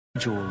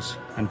individuals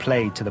and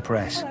played to the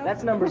press.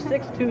 That's number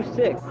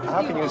 626.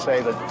 How can you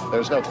say that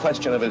there's no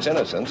question of his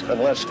innocence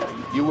unless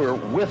you were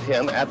with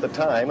him at the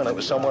time and it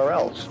was somewhere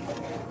else?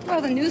 Well,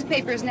 the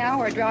newspapers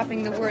now are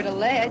dropping the word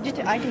alleged.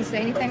 I can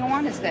say anything I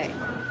want to say.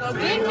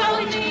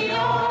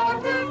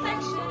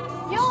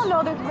 You all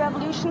know there's a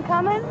revolution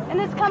coming,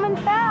 and it's coming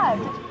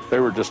fast. They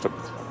were just a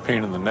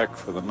pain in the neck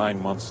for the 9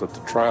 months that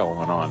the trial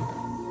went on.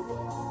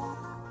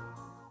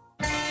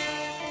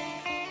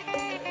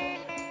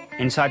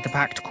 Inside the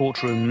packed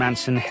courtroom,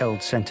 Manson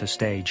held center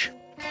stage.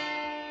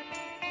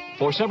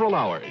 For several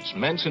hours,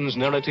 Manson's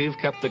narrative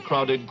kept the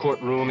crowded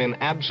courtroom in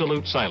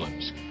absolute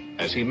silence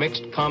as he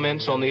mixed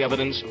comments on the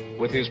evidence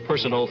with his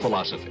personal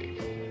philosophy.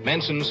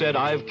 Manson said,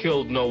 "I've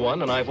killed no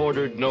one, and I've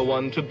ordered no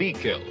one to be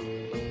killed."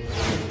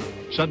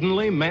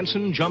 Suddenly,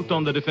 Manson jumped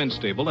on the defense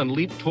table and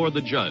leaped toward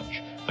the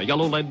judge, a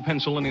yellow lead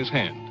pencil in his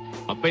hand.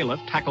 A bailiff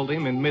tackled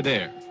him in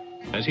midair.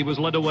 As he was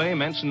led away,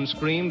 Manson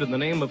screamed, "In the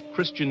name of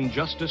Christian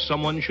justice,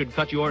 someone should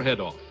cut your head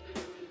off."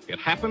 It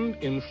happened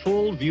in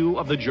full view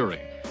of the jury,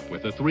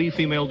 with the 3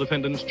 female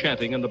defendants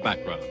chanting in the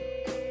background.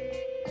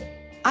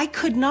 I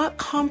could not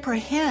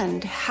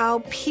comprehend how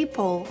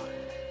people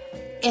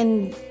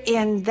in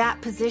that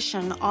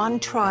position on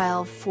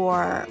trial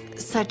for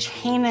such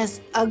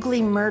heinous,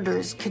 ugly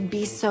murders could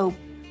be so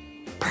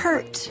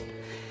pert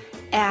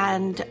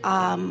and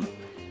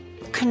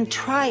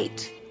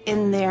contrite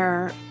in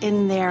their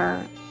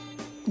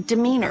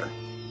demeanor.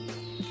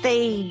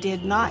 They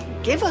did not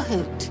give a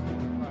hoot.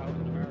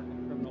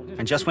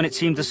 And just when it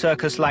seemed the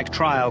circus-like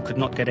trial could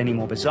not get any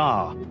more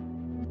bizarre,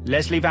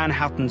 Leslie Van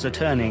Houten's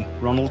attorney,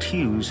 Ronald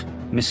Hughes,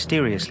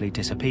 mysteriously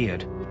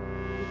disappeared.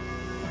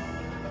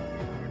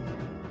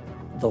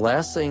 The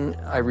last thing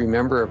I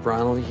remember of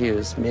Ronald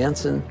Hughes,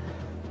 Manson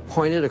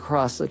pointed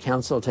across the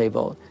counsel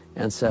table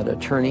and said,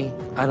 "Attorney,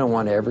 I don't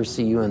want to ever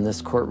see you in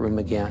this courtroom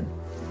again."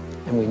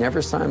 And we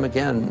never saw him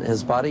again.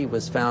 His body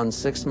was found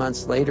 6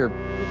 months later.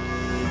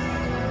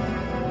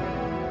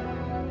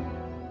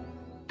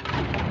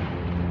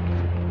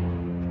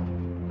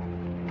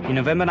 In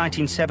November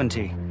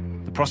 1970,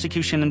 the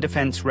prosecution and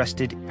defense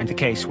rested and the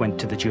case went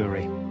to the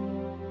jury.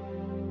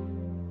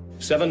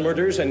 7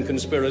 murders and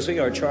conspiracy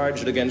are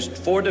charged against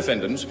 4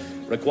 defendants,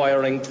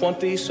 requiring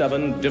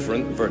 27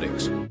 different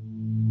verdicts.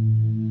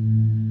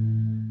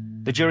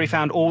 The jury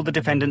found all the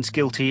defendants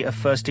guilty of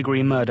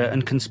first-degree murder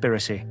and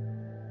conspiracy.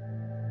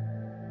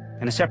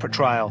 In a separate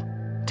trial,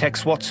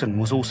 Tex Watson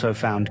was also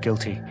found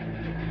guilty.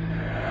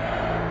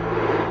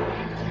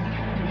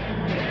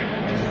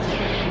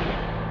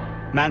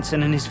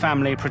 Manson and his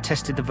family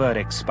protested the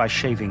verdicts by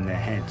shaving their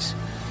heads.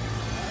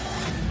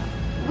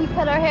 We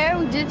cut our hair,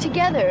 we did it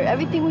together.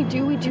 Everything we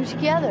do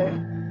together.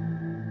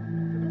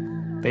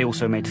 They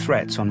also made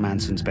threats on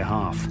Manson's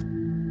behalf.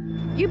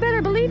 You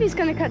better believe he's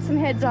going to cut some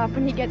heads off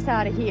when he gets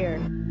out of here.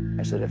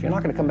 I said, if you're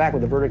not going to come back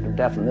with a verdict of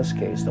death in this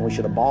case, then we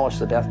should abolish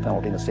the death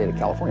penalty in the state of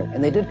California.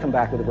 And they did come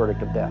back with a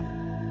verdict of death.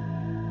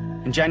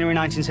 In January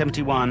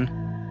 1971,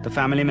 the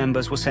family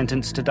members were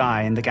sentenced to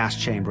die in the gas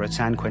chamber at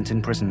San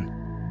Quentin prison.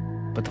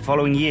 But the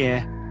following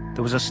year,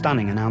 there was a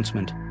stunning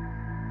announcement.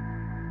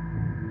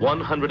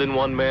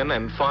 101 men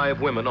and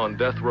 5 women on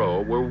death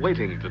row were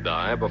waiting to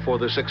die before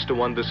the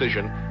 6-1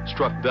 decision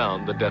struck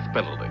down the death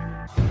penalty.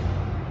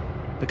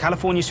 The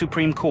California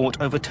Supreme Court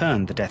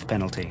overturned the death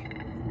penalty.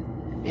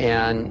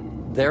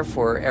 And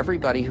therefore,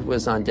 everybody who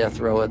was on death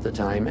row at the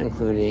time,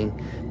 including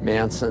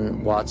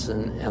Manson,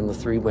 Watson, and the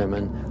 3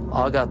 women,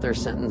 all got their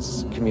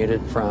sentence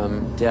commuted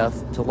from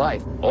death to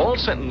life. All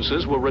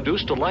sentences were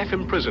reduced to life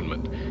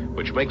imprisonment,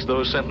 which makes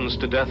those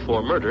sentenced to death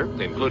for murder,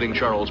 including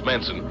Charles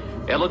Manson,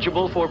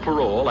 eligible for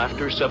parole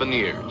after 7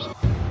 years.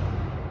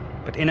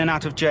 But in and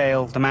out of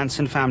jail, the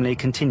Manson family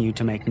continued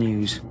to make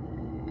news.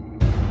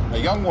 A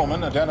young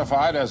woman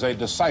identified as a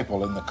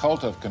disciple in the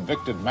cult of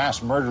convicted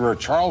mass murderer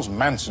Charles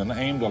Manson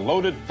aimed a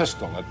loaded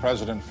pistol at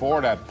President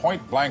Ford at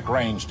point-blank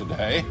range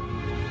today.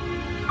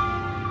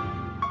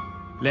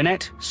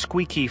 Lynette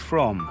Squeaky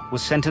Fromm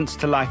was sentenced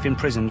to life in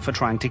prison for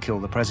trying to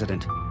kill the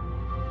president.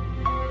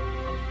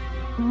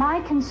 My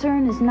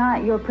concern is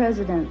not your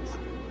presidents.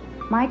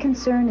 My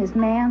concern is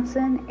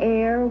Manson,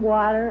 air,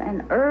 water,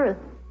 and earth.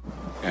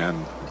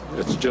 And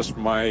it's just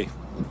my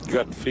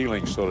gut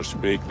feeling, so to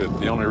speak, that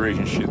the only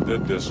reason she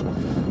did this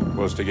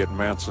was to get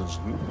Manson's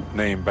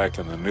name back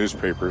in the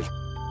newspapers.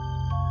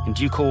 In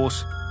due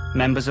course,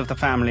 members of the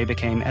family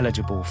became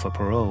eligible for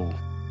parole.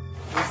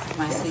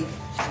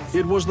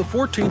 It was the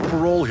 14th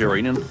parole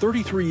hearing in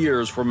 33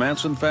 years for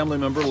Manson family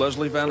member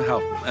Leslie Van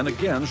Houten, and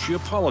again she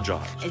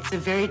apologized. It's a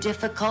very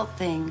difficult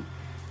thing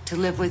to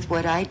live with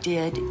what I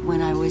did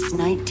when I was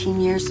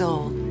 19 years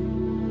old.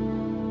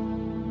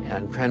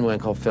 And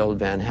Krenwinkel filled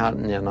Van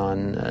Houten in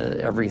on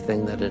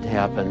everything that had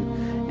happened.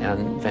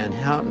 And Van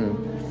Houten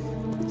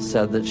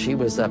said that she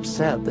was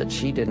upset that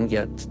she didn't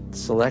get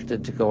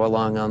selected to go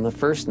along on the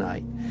first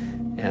night.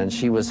 And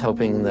she was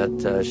hoping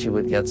that she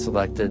would get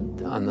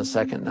selected on the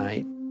second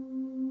night.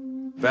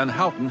 Van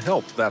Houten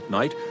helped that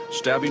night,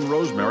 stabbing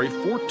Rosemary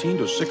 14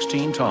 to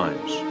 16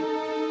 times.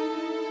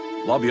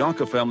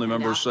 LaBianca family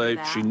members say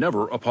she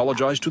never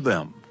apologized to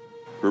them.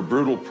 her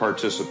brutal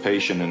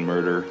participation in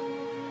murder,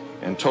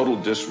 and total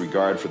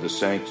disregard for the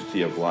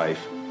sanctity of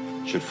life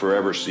should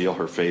forever seal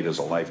her fate as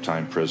a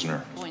lifetime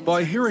prisoner.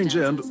 By hearing's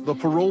end, the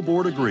parole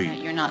board agreed.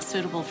 You're not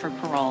suitable for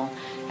parole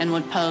and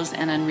would pose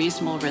an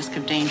unreasonable risk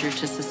of danger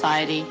to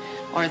society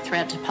or a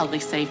threat to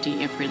public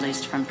safety if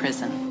released from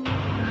prison.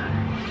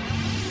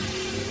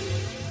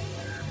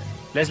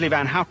 Leslie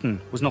Van Houten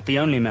was not the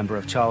only member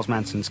of Charles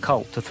Manson's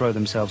cult to throw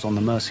themselves on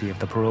the mercy of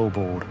the parole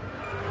board.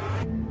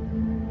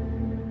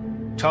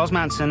 Charles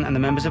Manson and the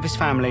members of his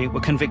family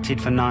were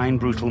convicted for 9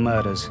 brutal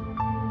murders.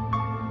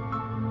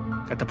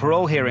 At the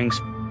parole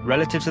hearings,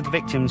 relatives of the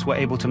victims were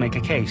able to make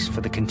a case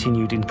for the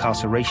continued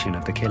incarceration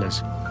of the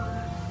killers.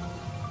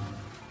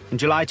 In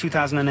July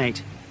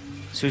 2008,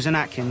 Susan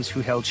Atkins, who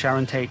held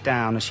Sharon Tate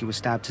down as she was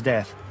stabbed to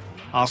death,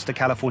 asked the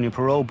California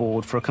Parole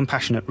Board for a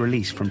compassionate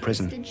release from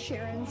prison.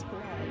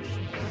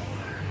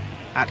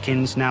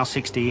 Atkins, now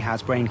 60,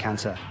 has brain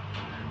cancer,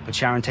 but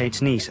Sharon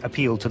Tate's niece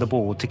appealed to the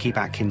board to keep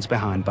Atkins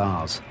behind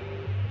bars.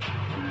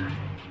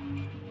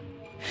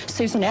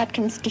 Susan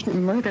Atkins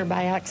didn't murder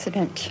by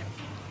accident.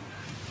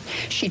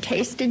 She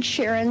tasted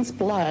Sharon's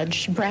blood.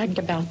 She bragged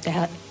about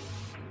that.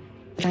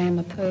 But I am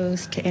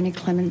opposed to any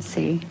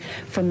clemency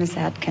for Miss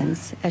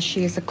Atkins, as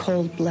she is a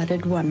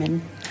cold-blooded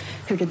woman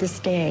who to this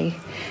day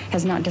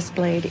has not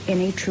displayed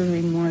any true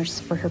remorse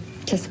for her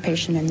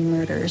participation in the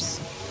murders.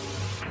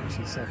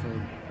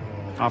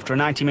 After a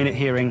 90-minute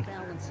hearing,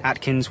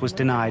 Atkins was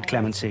denied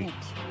clemency.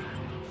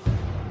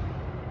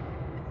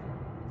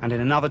 And in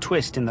another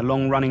twist in the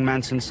long-running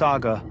Manson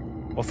saga,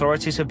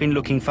 authorities have been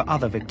looking for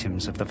other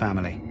victims of the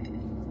family.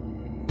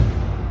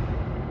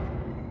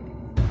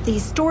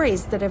 These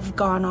stories that have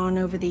gone on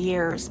over the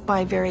years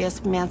by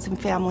various Manson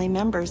family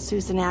members,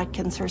 Susan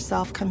Atkins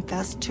herself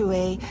confessed to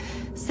a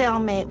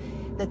cellmate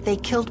that they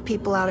killed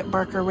people out at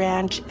Barker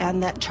Ranch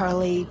and that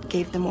Charlie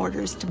gave them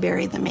orders to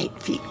bury them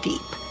 8 feet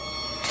deep.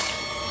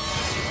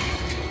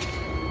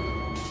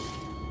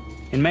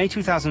 In May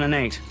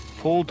 2008,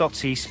 Paul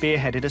Dotsey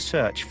spearheaded a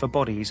search for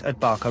bodies at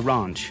Barker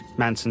Ranch,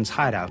 Manson's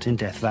hideout in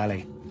Death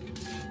Valley.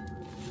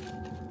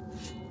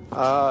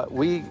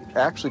 We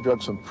actually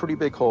dug some pretty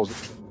big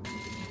holes.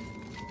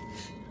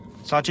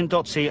 Sergeant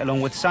Dotsey,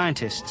 along with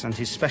scientists and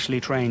his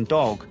specially trained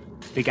dog,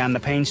 began the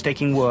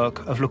painstaking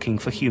work of looking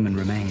for human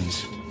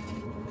remains.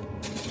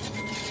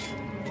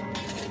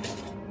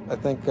 I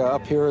think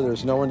up here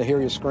there's no one to hear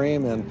you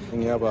scream, and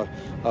you have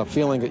a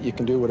feeling that you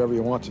can do whatever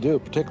you want to do,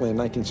 particularly in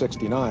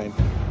 1969.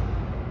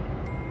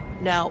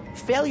 Now,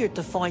 failure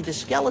to find a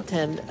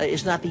skeleton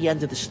is not the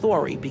end of the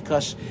story,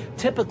 because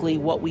typically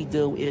what we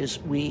do is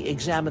we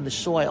examine the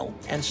soil.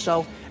 And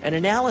so an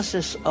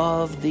analysis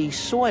of the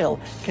soil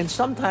can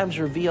sometimes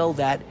reveal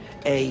that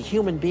a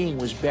human being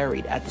was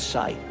buried at the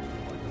site.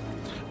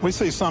 We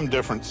see some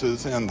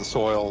differences in the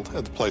soil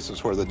at the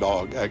places where the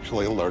dog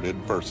actually alerted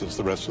versus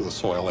the rest of the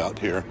soil out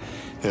here.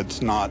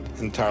 It's not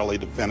entirely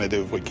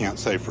definitive. We can't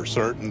say for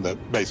certain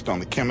that based on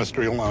the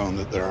chemistry alone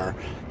that there are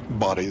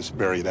bodies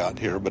buried out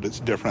here, but it's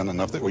different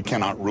enough that we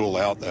cannot rule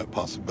out that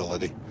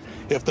possibility.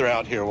 If they're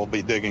out here, we'll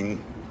be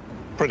digging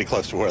pretty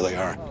close to where they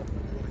are.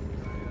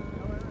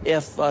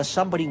 If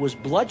somebody was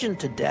bludgeoned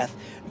to death,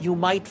 you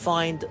might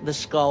find the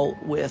skull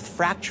with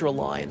fracture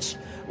lines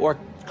or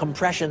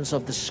compressions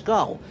of the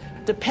skull.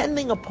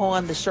 Depending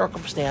upon the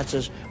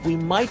circumstances, we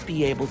might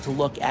be able to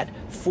look at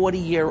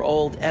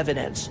 40-year-old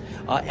evidence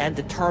and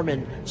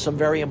determine some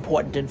very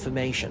important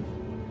information.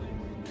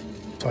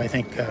 So I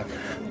think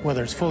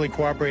whether it's fully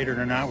cooperated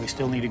or not, we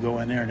still need to go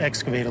in there and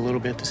excavate a little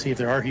bit to see if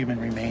there are human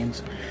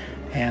remains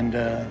and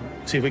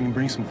see if we can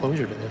bring some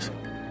closure to this.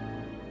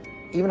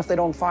 Even if they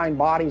don't find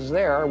bodies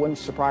there, it wouldn't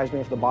surprise me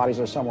if the bodies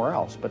are somewhere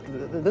else. But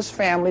this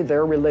family,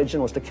 their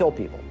religion was to kill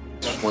people.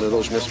 It's one of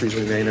those mysteries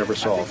we may never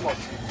solve.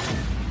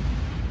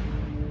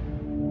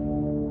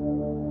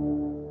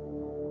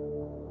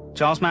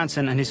 Charles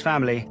Manson and his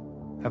family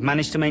have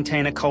managed to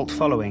maintain a cult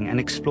following and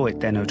exploit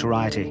their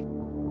notoriety.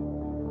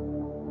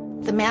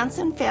 The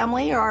Manson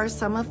family are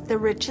some of the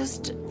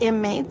richest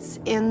inmates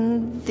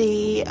in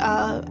the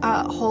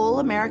whole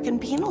American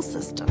penal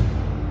system.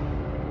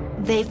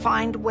 They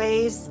find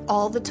ways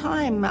all the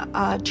time.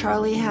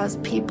 Charlie has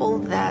people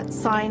that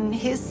sign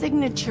his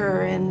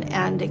signature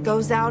and it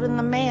goes out in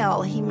the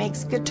mail. He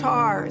makes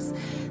guitars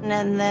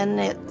and then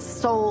it's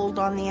sold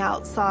on the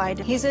outside.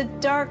 He's a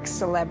dark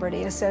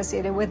celebrity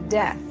associated with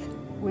death.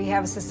 We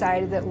have a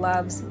society that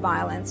loves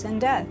violence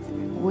and death.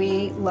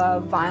 We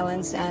love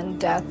violence and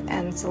death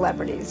and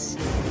celebrities.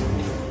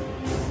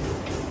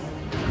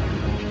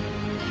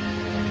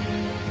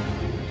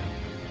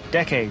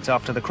 Decades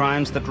after the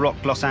crimes that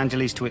rocked Los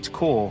Angeles to its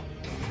core,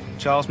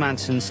 Charles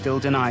Manson still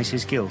denies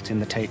his guilt in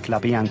the Tate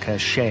LaBianca,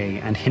 Shea,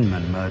 and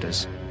Hinman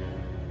murders.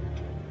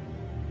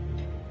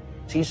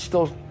 He's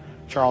still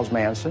Charles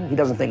Manson. He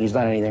doesn't think he's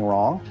done anything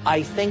wrong.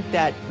 I think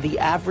that the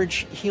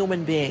average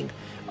human being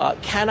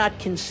cannot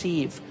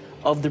conceive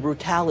of the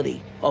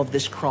brutality of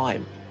this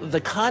crime.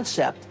 The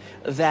concept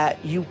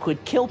that you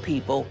could kill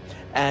people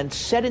and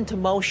set into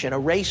motion a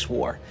race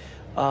war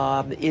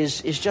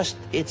is just,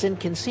 it's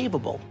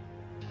inconceivable.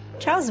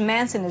 Charles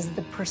Manson is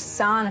the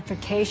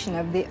personification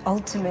of the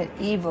ultimate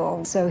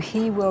evil, so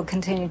he will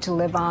continue to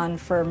live on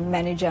for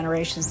many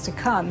generations to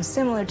come,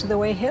 similar to the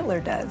way Hitler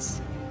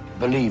does.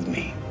 Believe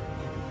me,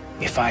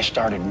 if I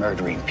started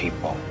murdering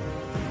people,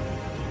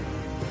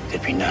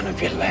 there'd be none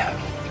of you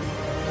left.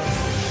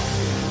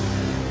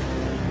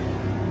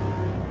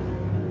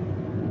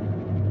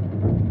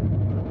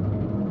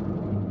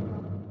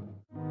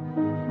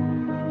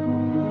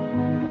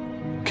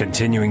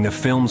 Continuing the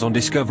films on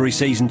Discovery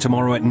Season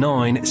tomorrow at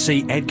 9,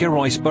 see Edgar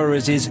Rice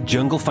Burroughs'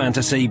 jungle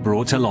fantasy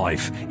brought to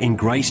life in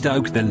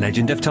Greystoke, The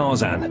Legend of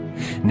Tarzan.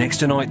 Next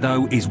tonight,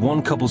 though, is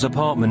one couple's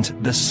apartment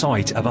the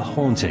site of a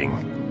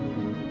haunting.